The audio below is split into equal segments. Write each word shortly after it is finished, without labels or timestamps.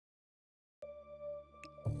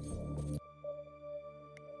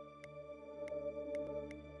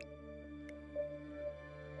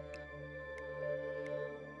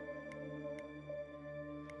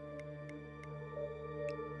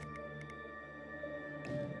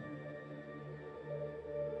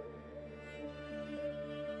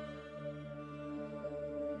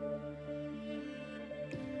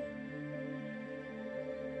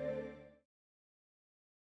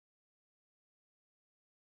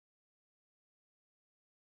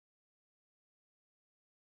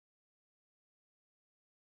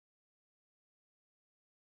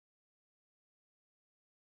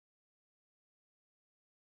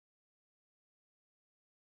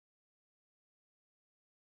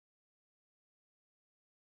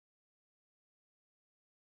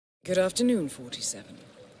Good afternoon, 47.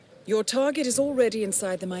 Your target is already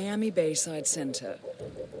inside the Miami Bayside Center.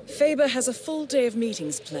 Faber has a full day of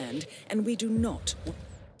meetings planned, and we do not want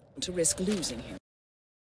to risk losing him.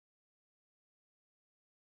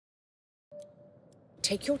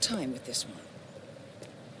 Take your time with this one.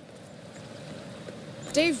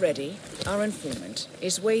 Dave Reddy, our informant,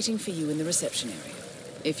 is waiting for you in the reception area.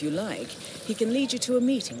 If you like, he can lead you to a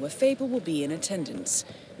meeting where Faber will be in attendance.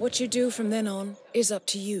 What you do from then on is up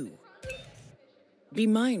to you. Be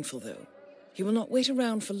mindful, though. He will not wait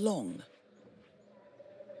around for long.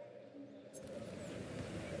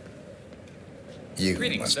 You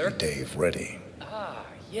Greetings, must sir. be Dave Reddy. Ah,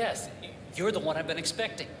 yes. You're the one I've been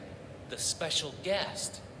expecting. The special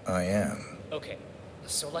guest. I am. Okay,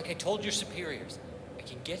 so like I told your superiors, I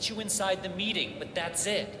can get you inside the meeting, but that's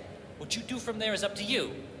it. What you do from there is up to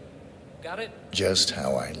you. Got it? Just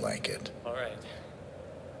how I like it. All right.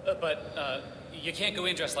 But you can't go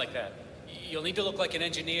in dressed like that. You'll need to look like an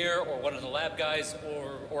engineer or one of the lab guys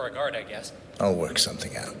or a guard, I guess. I'll work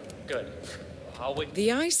something out. Good. I'll wait. The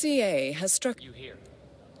ICA has struck You here.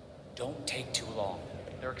 Don't take too long.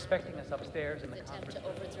 They're expecting us upstairs in the attempt conference. to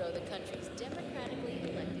overthrow the country's democratically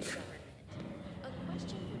elected government. A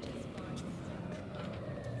question which has sparked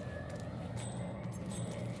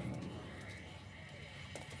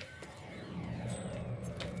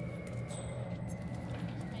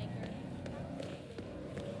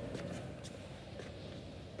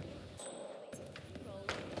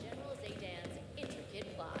General Zaydan's intricate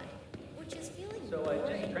plot, which is feeling So I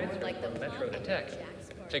just more transferred like the from Metro plot to of Tech. Jack's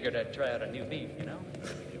Sparrow. Figured I'd try out a new beat, you know?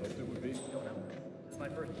 Don't know. This is my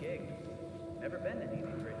first gig. Never been in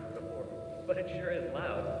easy training before, but it sure is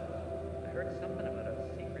loud. I heard something about a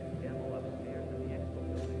secret demo upstairs in the expo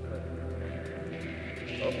building, but...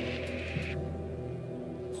 Oh.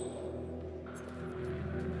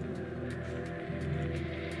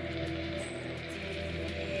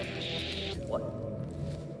 What?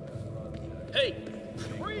 Hey!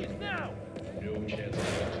 Freeze now! No chance.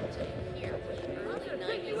 Here, early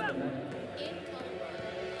 90s in Colorado.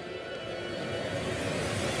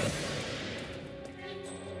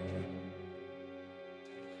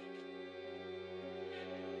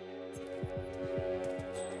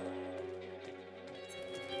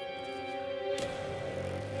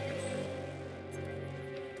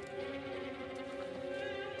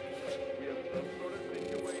 We have some sort of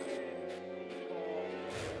situation.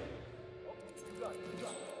 You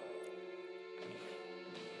got it.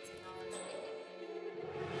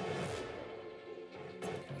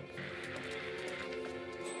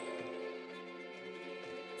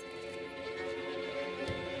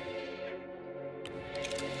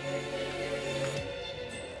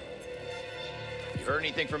 You heard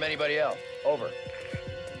anything from anybody else? Over.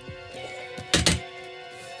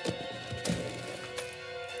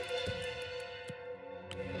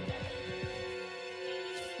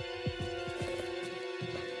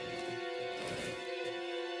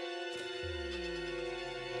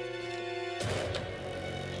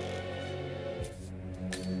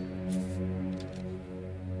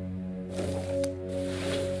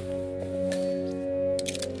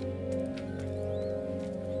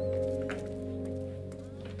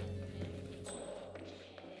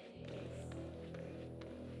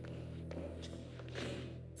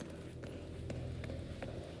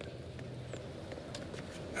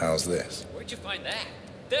 How's this? Where'd you find that?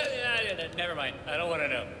 Never mind. I don't want to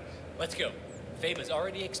know. Let's go. Faber's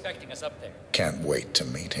already expecting us up there. Can't wait to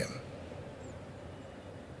meet him.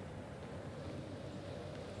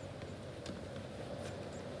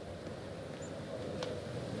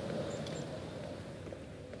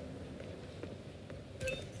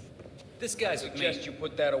 This guy's with me. Suggest you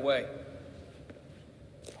put that away.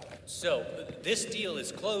 So, this deal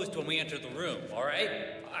is closed when we enter the room, all right?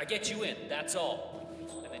 I get you in, that's all.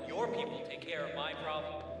 And then your people take care of my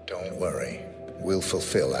problem. Don't worry. We'll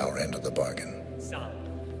fulfill our end of the bargain. Solid.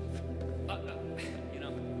 You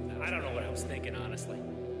know, I don't know what I was thinking, honestly.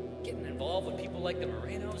 Getting involved with people like the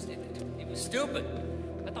Morenos, it was stupid.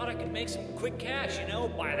 I thought I could make some quick cash, you know,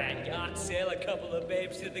 buy that yacht, sail a couple of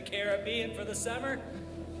babes to the Caribbean for the summer.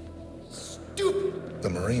 Stupid! The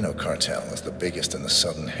Merino cartel is the biggest in the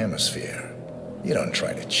Southern Hemisphere. You don't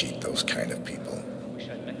try to cheat those kind of people. Wish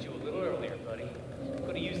I'd met you a little earlier, buddy.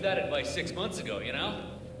 Could have used that advice 6 months ago, you know?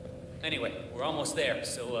 Anyway, we're almost there,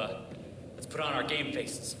 so, let's put on our game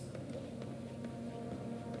faces.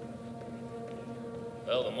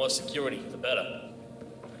 Well, the more security, the better.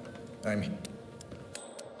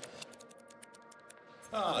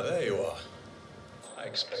 Ah, there you are. I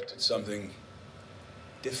expected something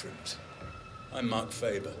different. I'm Mark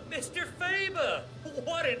Faber. Mr. Faber!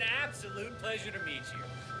 What an absolute pleasure to meet you.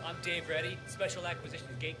 I'm Dave Reddy, Special Acquisitions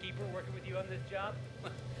Gatekeeper, working with you on this job.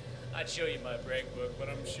 I'd show you my break book, but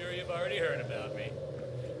I'm sure you've already heard about me.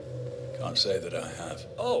 Can't say that I have.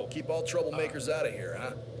 Oh, Keep all troublemakers out of here,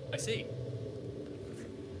 huh? I see.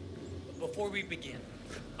 Before we begin,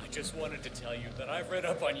 I just wanted to tell you that I've read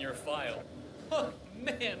up on your file. Oh,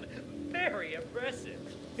 man, very impressive.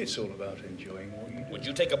 It's all about enjoying what you do. Would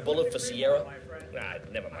you take a bullet for Sierra? My friend. Nah,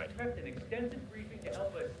 never mind. I prepped an extensive briefing to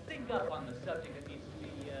help us think up on the subject that needs to be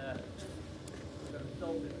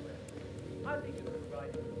consulted with. I think it will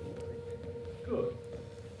provide you with good.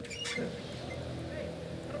 Hey,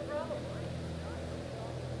 not a problem,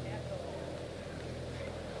 right? At all.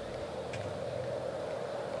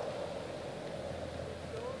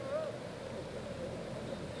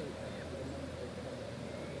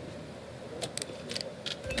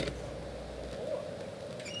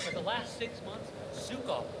 For the last 6 months,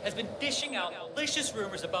 Zukov has been dishing out malicious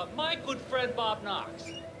rumors about my good friend Bob Knox.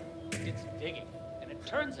 I did some digging, and it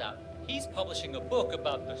turns out he's publishing a book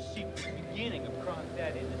about the secret beginning of Kron's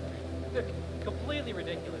dead industry. They're completely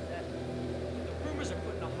ridiculous estimates. The rumors are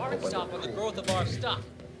putting a hard stop on the growth of our stock.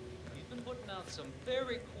 He's been putting out some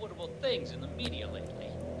very quotable things in the media lately.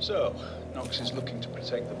 So, Knox is looking to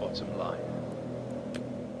protect the bottom line.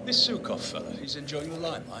 This Zukov fella, he's enjoying the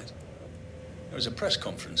limelight. There was a press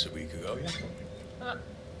conference a week ago, yeah? Huh.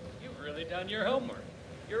 You've really done your homework.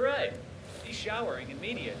 You're right. He's showering in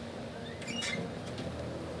media. Is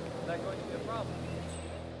that going to be a problem?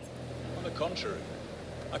 On the contrary,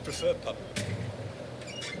 I prefer public.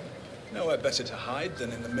 Nowhere better to hide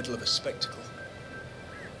than in the middle of a spectacle.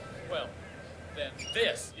 Well, then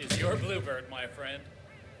this is your bluebird, my friend.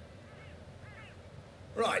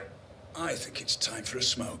 Right, I think it's time for a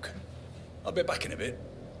smoke. I'll be back in a bit.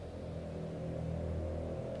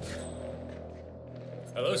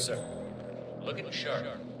 Hello, sir. Looking sharp.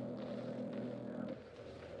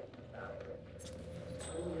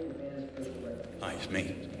 Hi, it's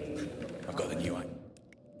me. I've got the new act.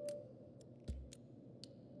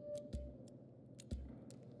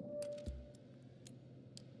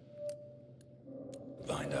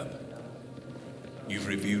 Lined up. You've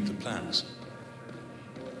reviewed the plans.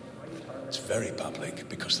 It's very public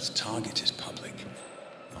because the target is public.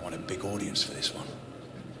 I want a big audience for this one.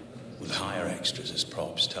 We'll hire extras as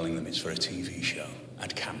props, telling them it's for a TV show,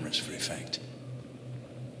 and cameras for effect.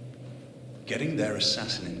 Getting their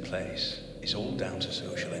assassin in place is all down to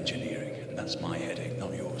social engineering, and that's my headache,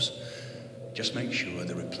 not yours. Just make sure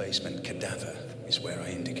the replacement cadaver is where I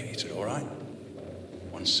indicated, all right?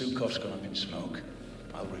 Once Sukov's gone up in smoke,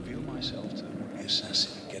 I'll reveal myself to the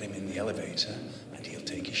assassin, get him in the elevator, and he'll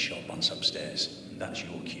take his shot once upstairs. And that's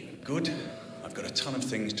your cue. Good. I've got a ton of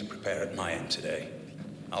things to prepare at my end today.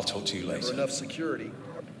 I'll talk to you later. For enough security.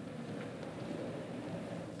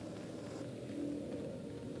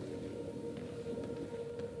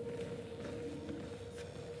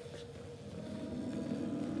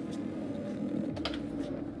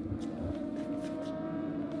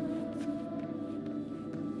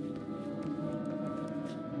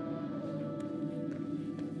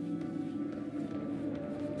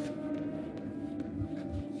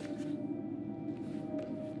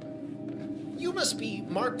 You must be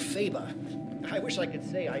Mark Faber. I wish I could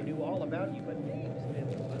say I knew all about you, but name's been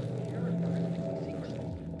secret.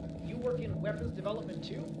 You work in weapons development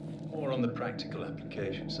too? More on the practical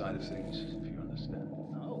application side of things, if you understand.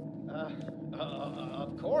 Oh,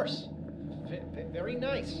 of course. Very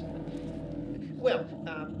nice. Well,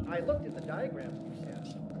 I looked at the diagrams you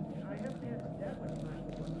sent. I haven't had that much time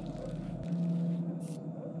to work on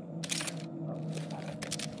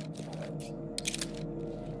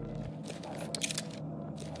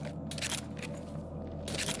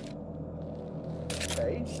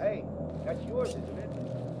Hey, that's yours, isn't it?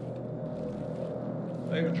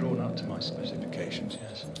 They were drawn up to my specifications,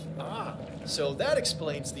 yes. Ah, so that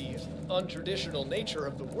explains the untraditional nature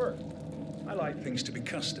of the work. I like things to be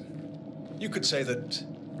custom. You could say that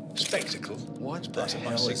spectacle is part of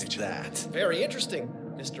my signature. That? Very interesting,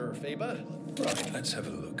 Mr. Faber. Right, let's have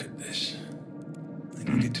a look at this. I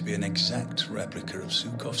need it to be an exact replica of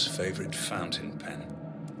Zukov's favorite fountain pen.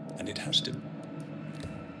 And it has to...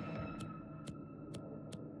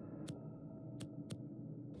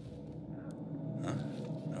 Huh?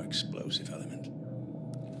 No explosive element.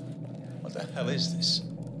 What the hell is this?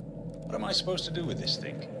 What am I supposed to do with this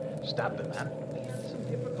thing? Stab the man? We had some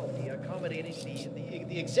difficulty accommodating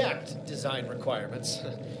the exact design requirements.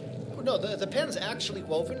 No, the pen's actually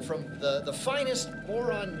woven from the finest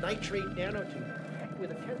boron nitrate nanotube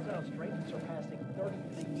with a tensile strength surpassing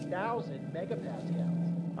 33,000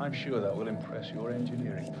 megapascals. I'm sure that will impress your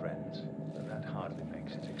engineering friends, but that hardly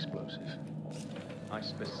makes it explosive. I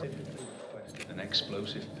specifically requested an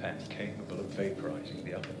explosive pen capable of vaporizing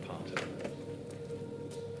the upper part of it.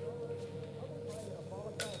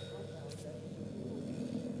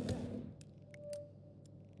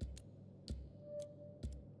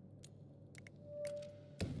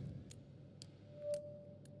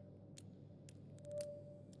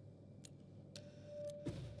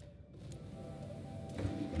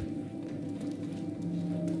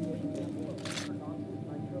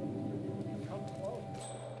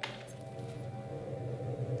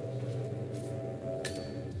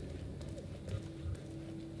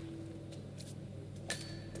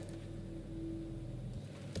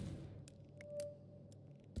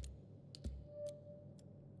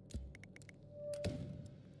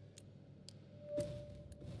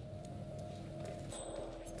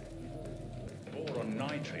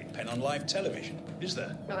 Nitrate pen on live television, is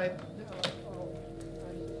there? I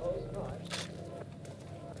suppose not.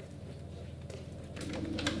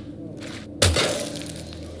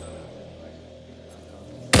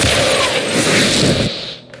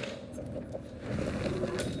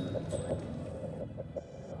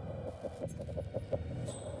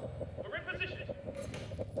 We're in position.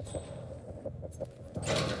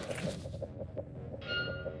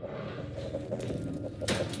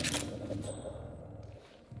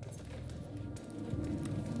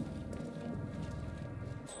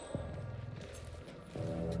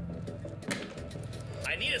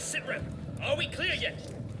 I need a sit rep. Are we clear yet?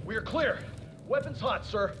 We're clear. Weapons hot,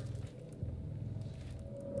 sir.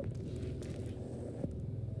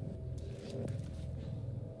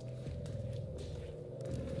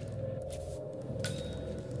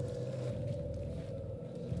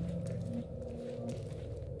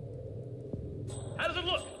 How does it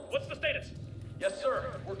look? What's the status? Yes,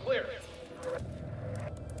 sir. We're clear.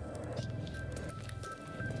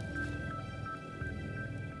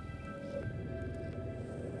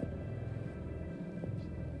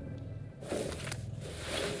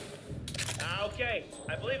 Okay,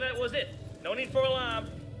 I believe that was it. No need for alarm.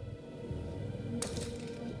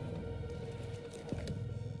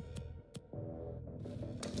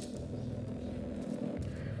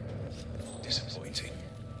 Disappointing.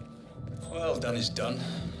 Well, done is done.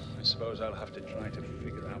 I suppose I'll have to try to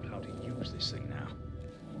figure out how to use this thing now.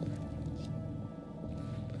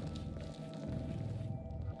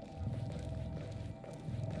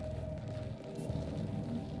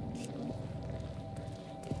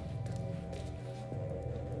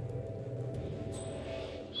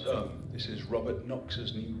 So, this is Robert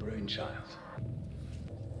Knox's new brainchild.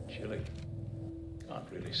 Chilling. Can't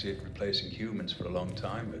really see it replacing humans for a long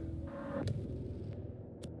time, but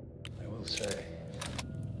I will say.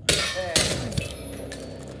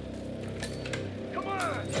 Come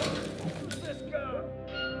on! Who's this guy?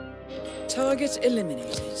 Target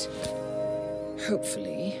eliminated.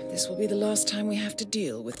 Hopefully, this will be the last time we have to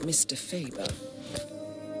deal with Mr. Faber.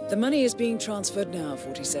 The money is being transferred now,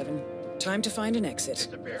 47. Time to find an exit.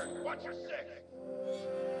 Watch your six!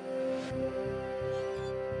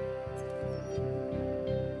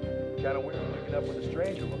 Kinda weird linking up with a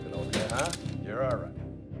stranger looking over there, huh? You're all right.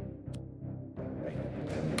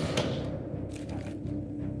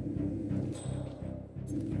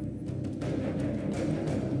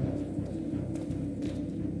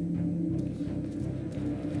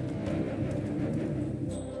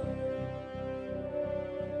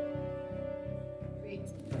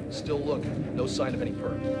 Still looking. No sign of any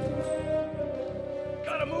perp.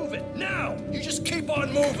 Gotta move it, now! You just keep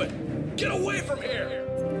on moving! Get away from here!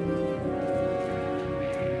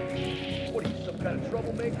 What are you, some kind of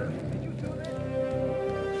troublemaker? Did you do that?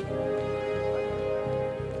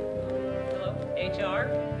 Hello,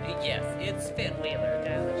 HR? Yes, it's Finn Wheeler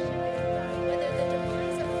down at Whether the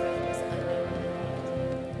demise of Fred was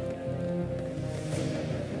unknown.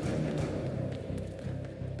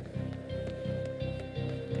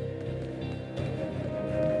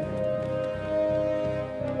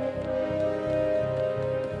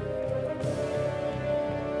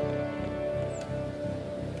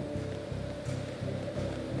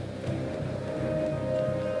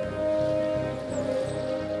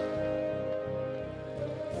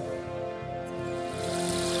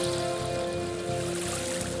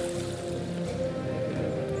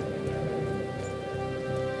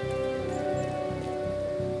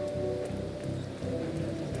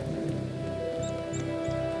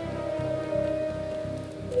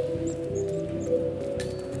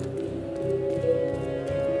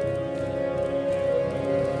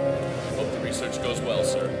 Hope the research goes well,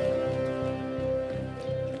 sir.